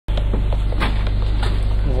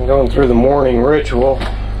Going through the morning ritual.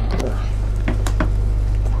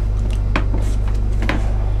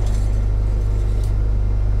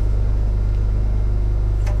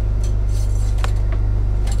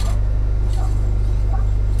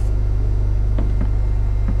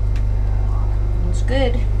 Looks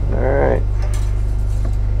good. All right.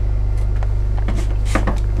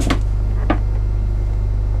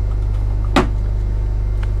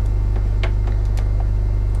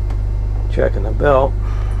 Checking the belt.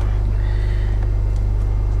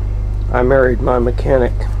 I married my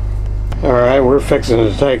mechanic. Alright, we're fixing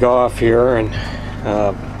to take off here, and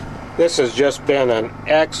this has just been an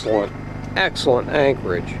excellent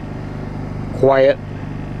anchorage. Quiet.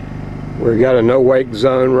 We've got a no-wake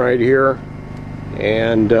zone right here,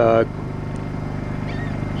 and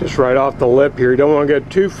just right off the lip here. You don't want to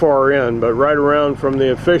get too far in, but right around from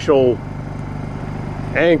the official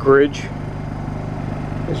anchorage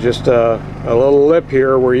is just a little lip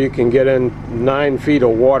here where you can get in 9 feet of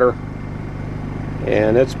water.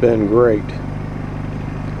 And it's been great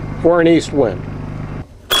for an east wind.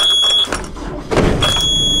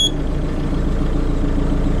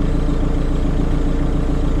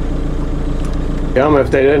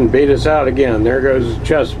 If they didn't beat us out again. There goes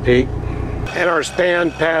Chesapeake. And our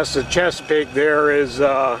span past the Chesapeake there is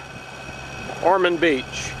Ormond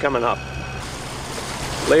Beach coming up.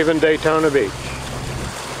 Leaving Daytona Beach.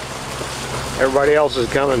 Everybody else is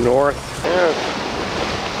coming north. Yeah.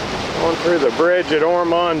 Going through the bridge at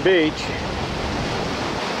Ormond Beach.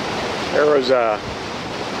 There was a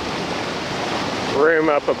room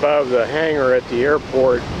up above the hangar at the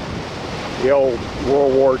airport. The old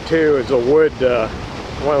World War II is a wood,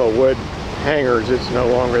 one of the wood hangars. It's no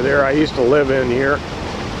longer there. I used to live in here,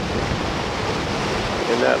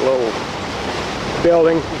 in that little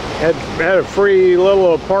building. Had a free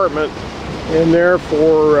little apartment in there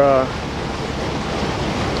for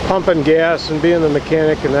pumping gas and being the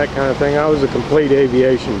mechanic and that kind of thing. I was a complete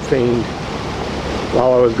aviation fiend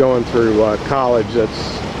while I was going through college.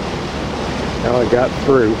 That's how I got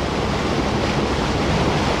through.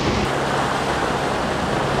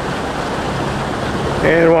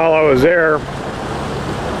 And while I was there,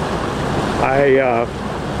 I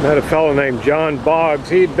met a fellow named John Boggs.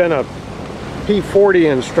 He'd been a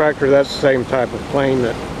P-40 instructor. That's the same type of plane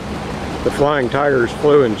that the Flying Tigers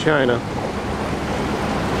flew in China.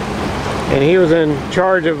 And he was in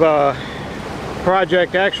charge of a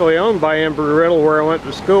project actually owned by Embry-Riddle where I went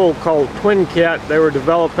to school called Twin Cat. They were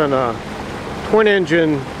developing a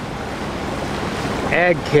twin-engine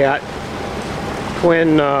Ag Cat,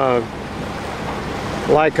 twin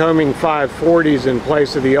Lycoming 540s in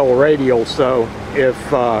place of the old radial. So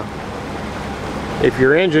if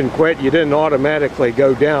your engine quit, you didn't automatically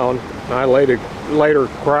go down. I later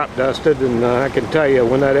crop dusted, and I can tell you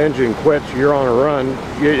when that engine quits, you're on a run.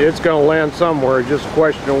 It's going to land somewhere, just a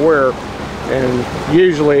question of where, and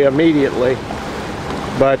usually immediately.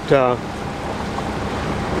 But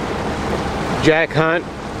Jack Hunt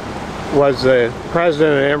was the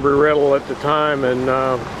president of Embry-Riddle at the time, and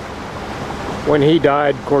when he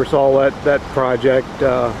died, of course, all that project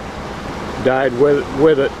died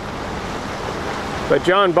with it. But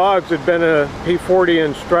John Boggs had been a P-40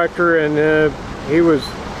 instructor, and he was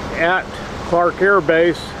at Clark Air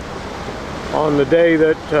Base on the day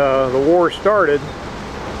that the war started,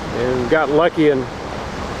 and got lucky and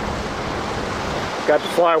got to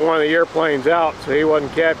fly one of the airplanes out, so he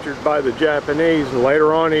wasn't captured by the Japanese. And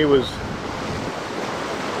later on he was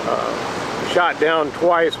shot down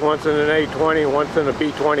twice, once in an A-20, once in a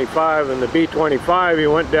B-25. And the B-25, he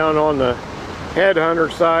went down on the headhunter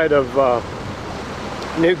side of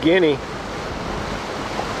New Guinea,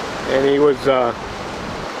 and he was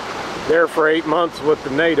there for 8 months with the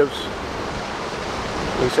natives.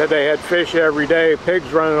 He said they had fish every day,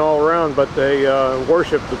 pigs running all around, but they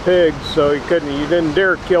worshipped the pigs, so you didn't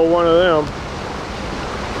dare kill one of them.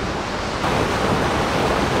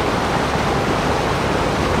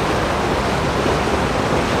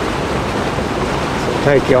 So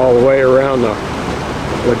take you all the way around the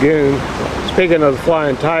lagoon. Speaking of the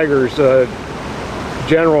Flying Tigers,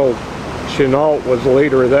 General Chenault was the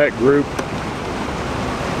leader of that group,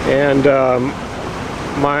 and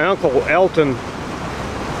my uncle Elton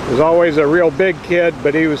was always a real big kid,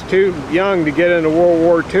 but he was too young to get into World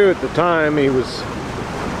War II at the time. He was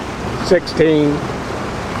 16,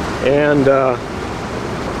 and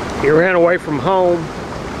he ran away from home.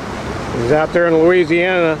 He was out there in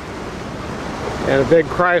Louisiana, and a big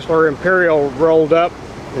Chrysler Imperial rolled up,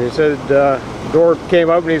 and he said, the door came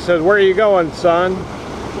open, and he said, "Where are you going, son?"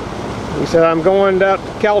 He said, "I'm going out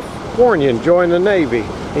to California and join the Navy."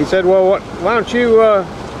 He said, "Well, why don't you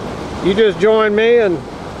just join me, and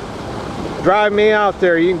drive me out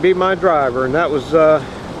there, you can be my driver. And that was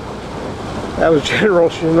General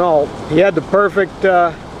Chenault. He had the perfect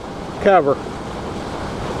cover.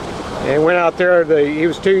 And went out there, he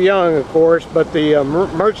was too young, of course, but the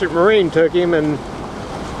Merchant Marine took him, and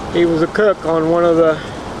he was a cook on one of the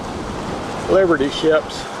Liberty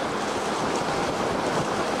ships.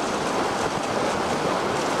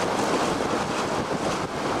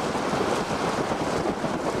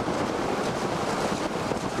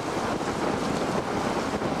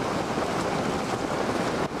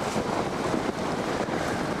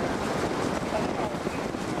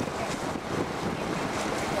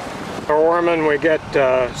 Ormond, we get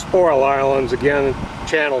Spoil Islands again.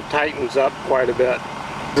 Channel tightens up quite a bit.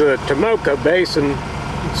 The Tomoka Basin,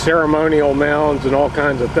 ceremonial mounds and all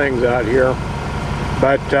kinds of things out here.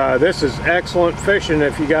 But this is excellent fishing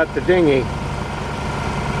if you got the dinghy.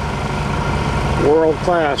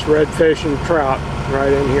 World-class redfish and trout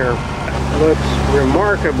right in here. Looks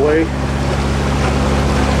remarkably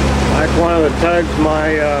like one of the tugs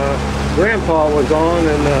my grandpa was on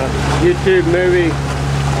in the YouTube movie.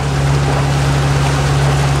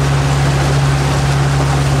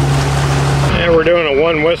 And we're doing a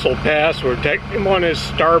one whistle pass. We're taking him on his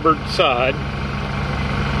starboard side.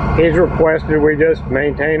 He's requested we just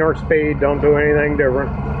maintain our speed, don't do anything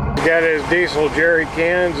different. He's got his diesel jerry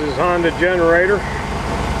cans, his Honda generator.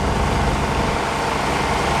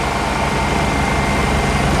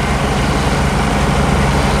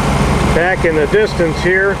 Back in the distance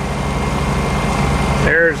here,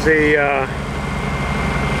 there's the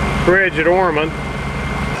bridge at Ormond.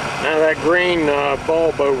 Now that green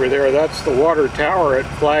bulb over there, that's the water tower at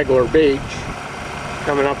Flagler Beach,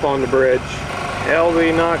 coming up on the bridge.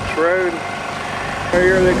 LV Knox Road,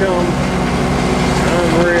 here they come.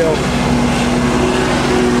 Unreal.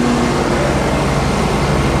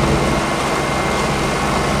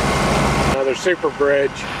 Another super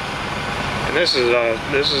bridge, and this is a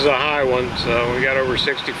high one, so we got over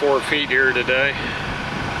 64 feet here today.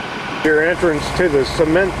 Your entrance to the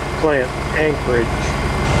cement plant anchorage.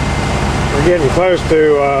 We're getting close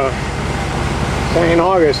to St.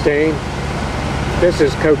 Augustine. This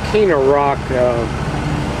is coquina rock,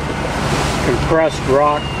 compressed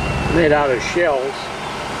rock made out of shells.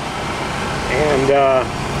 And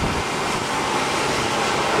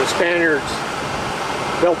the Spaniards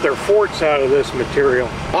built their forts out of this material.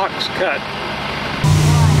 Box cut.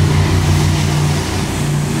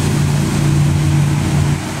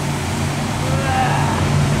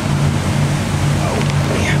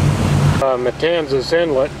 Matanzas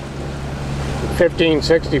Inlet. In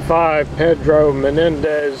 1565, Pedro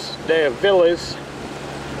Menendez de Aviles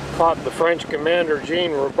fought the French commander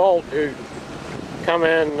Jean Ribault, who come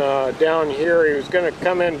in down here. He was going to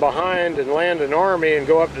come in behind and land an army and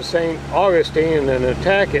go up to St. Augustine and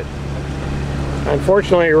attack it.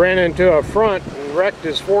 Unfortunately, he ran into a front and wrecked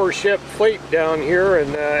his 4-ship fleet down here,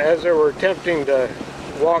 and as they were attempting to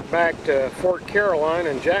walk back to Fort Caroline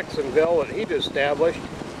and Jacksonville that he'd established,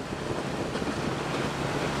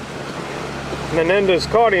 Menendez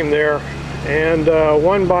caught him there, and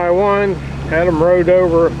one by one had him rowed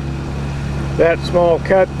over that small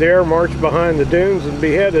cut there, marched behind the dunes and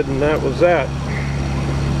beheaded, and that was that.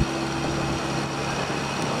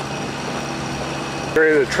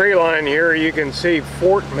 Through the tree line here you can see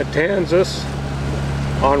Fort Matanzas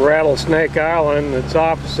on Rattlesnake Island. It's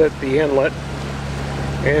opposite the inlet.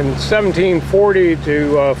 In 1740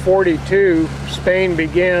 to 42, Spain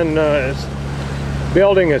began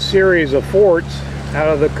building a series of forts out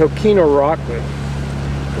of the coquina rock,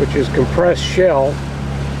 which is compressed shell,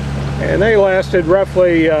 and they lasted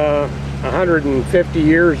roughly 150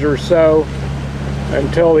 years or so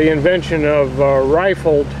until the invention of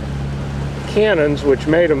rifled cannons, which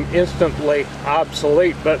made them instantly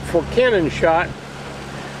obsolete. But for cannon shot,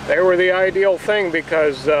 they were the ideal thing,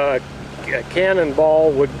 because a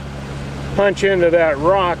cannonball would punch into that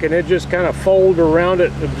rock and it just kind of fold around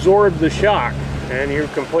it, absorb the shock, and you're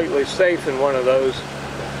completely safe in one of those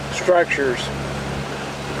structures.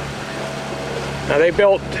 Now they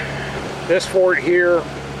built this fort here.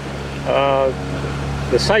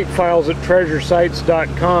 The site files at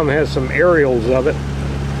treasuresites.com has some aerials of it.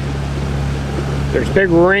 There's big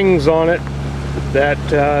rings on it that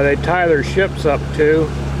they tie their ships up to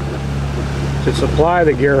supply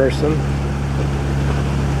the garrison.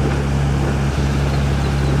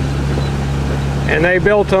 And they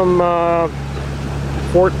built them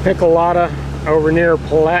Fort Piccolata over near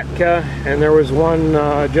Palatka, and there was one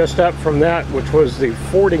just up from that, which was the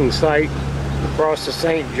fording site across the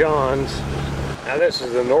St. John's. Now this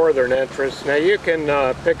is the northern entrance. Now you can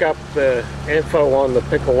pick up the info on the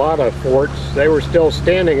Piccolata forts. They were still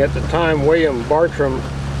standing at the time William Bartram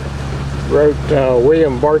wrote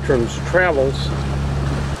William Bartram's Travels.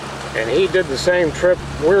 And he did the same trip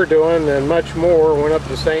we're doing and much more, went up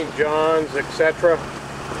to St. John's, etc.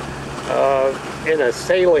 In a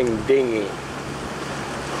sailing dinghy.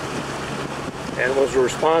 And was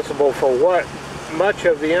responsible for much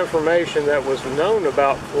of the information that was known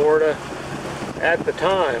about Florida at the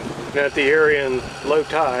time. At the area in low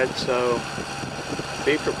tide, so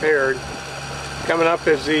be prepared. Coming up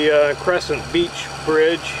is the Crescent Beach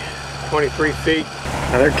Bridge, 23 feet.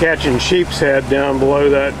 Now they're catching sheep's head down below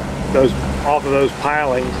that, off of those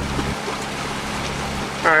pilings.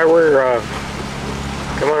 All right, we're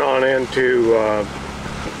coming on into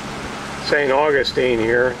St. Augustine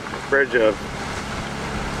here. Bridge of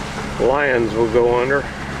Lions will go under.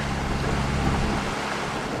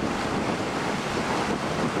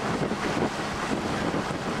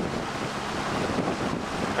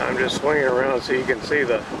 I'm just swinging around so you can see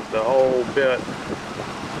the whole bit.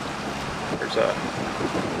 There's a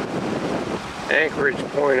anchorage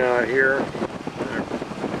point out here. Our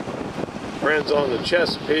friends on the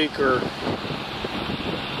Chesapeake are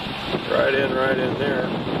right in there.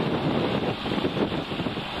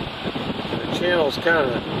 The channel's kind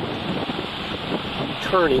of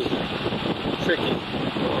turny, tricky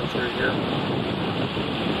going through here.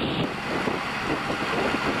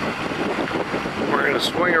 We're going to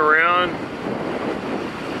swing around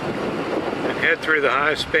and head through the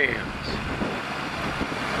high spans.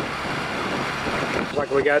 Looks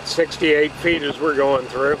like we got 68 feet as we're going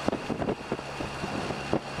through.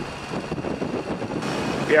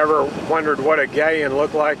 If you ever wondered what a galleon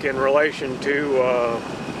looked like in relation to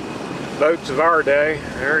boats of our day,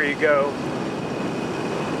 there you go.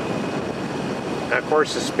 Now, of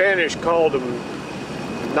course, the Spanish called them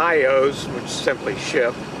naos, which is simply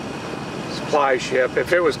ship. Supply ship.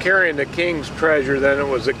 If it was carrying the king's treasure, then it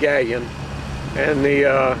was a galleon. And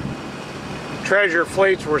the treasure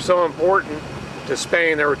fleets were so important to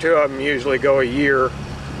Spain, there were two of them usually go a year,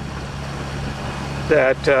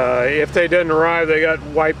 that if they didn't arrive, they got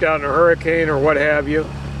wiped out in a hurricane or what have you.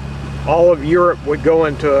 All of Europe would go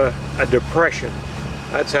into a depression.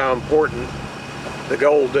 That's how important the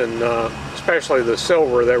gold and especially the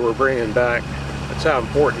silver they were bringing back, that's how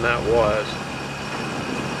important that was.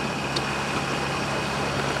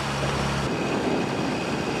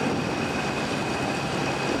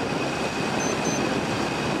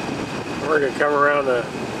 We're going to come around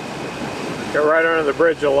go right under the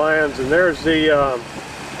Bridge of Lions, and there's the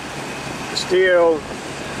Castillo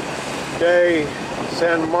de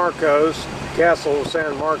San Marcos, Castle of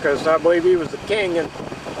San Marcos. I believe he was the king in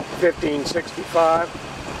 1565.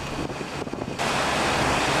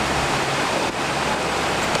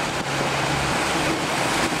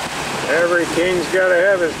 Every king's got to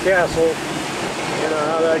have his castle. You know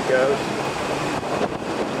how that goes.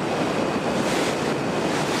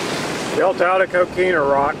 Built out of coquina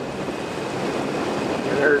rock.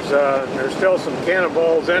 And there's still some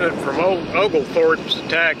cannonballs in it from Oglethorpe's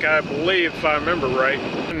attack, I believe, if I remember right.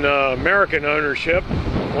 In American ownership,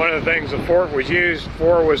 one of the things the fort was used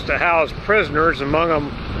for was to house prisoners, among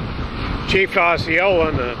them Chief Osceola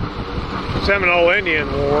in the Seminole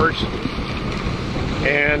Indian Wars.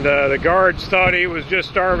 And the guards thought he was just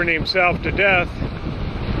starving himself to death.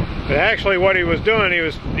 But actually what he was doing,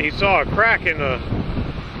 he saw a crack in the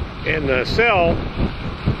cell,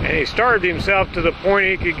 and he starved himself to the point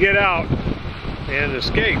he could get out and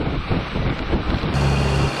escape.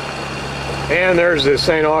 And there's the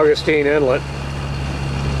St. Augustine Inlet,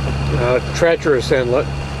 treacherous inlet,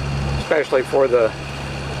 especially for the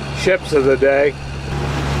ships of the day.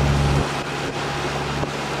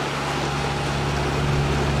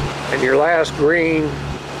 And your last green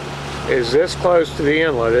is this close to the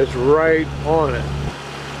inlet. It's right on it.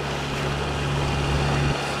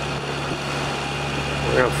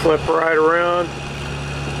 We're going to flip right around,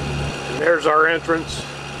 and there's our entrance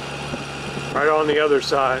right on the other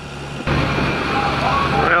side.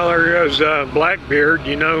 Well, there goes Blackbeard.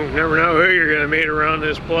 You never know who you're going to meet around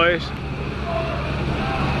this place.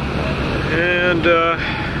 And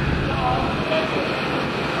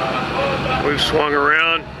we've swung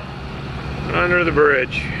around under the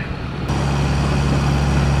bridge.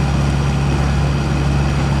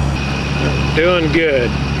 Doing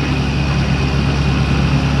good.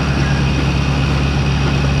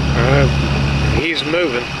 He's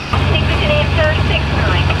moving. Answer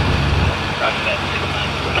 69. Roger that, 69.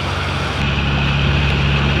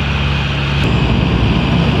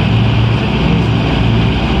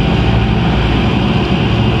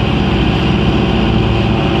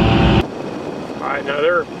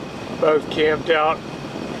 camped out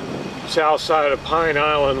south side of Pine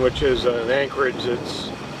Island, which is an anchorage that's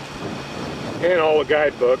in all the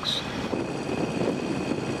guidebooks.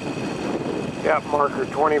 Yep, marker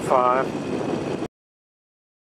 25.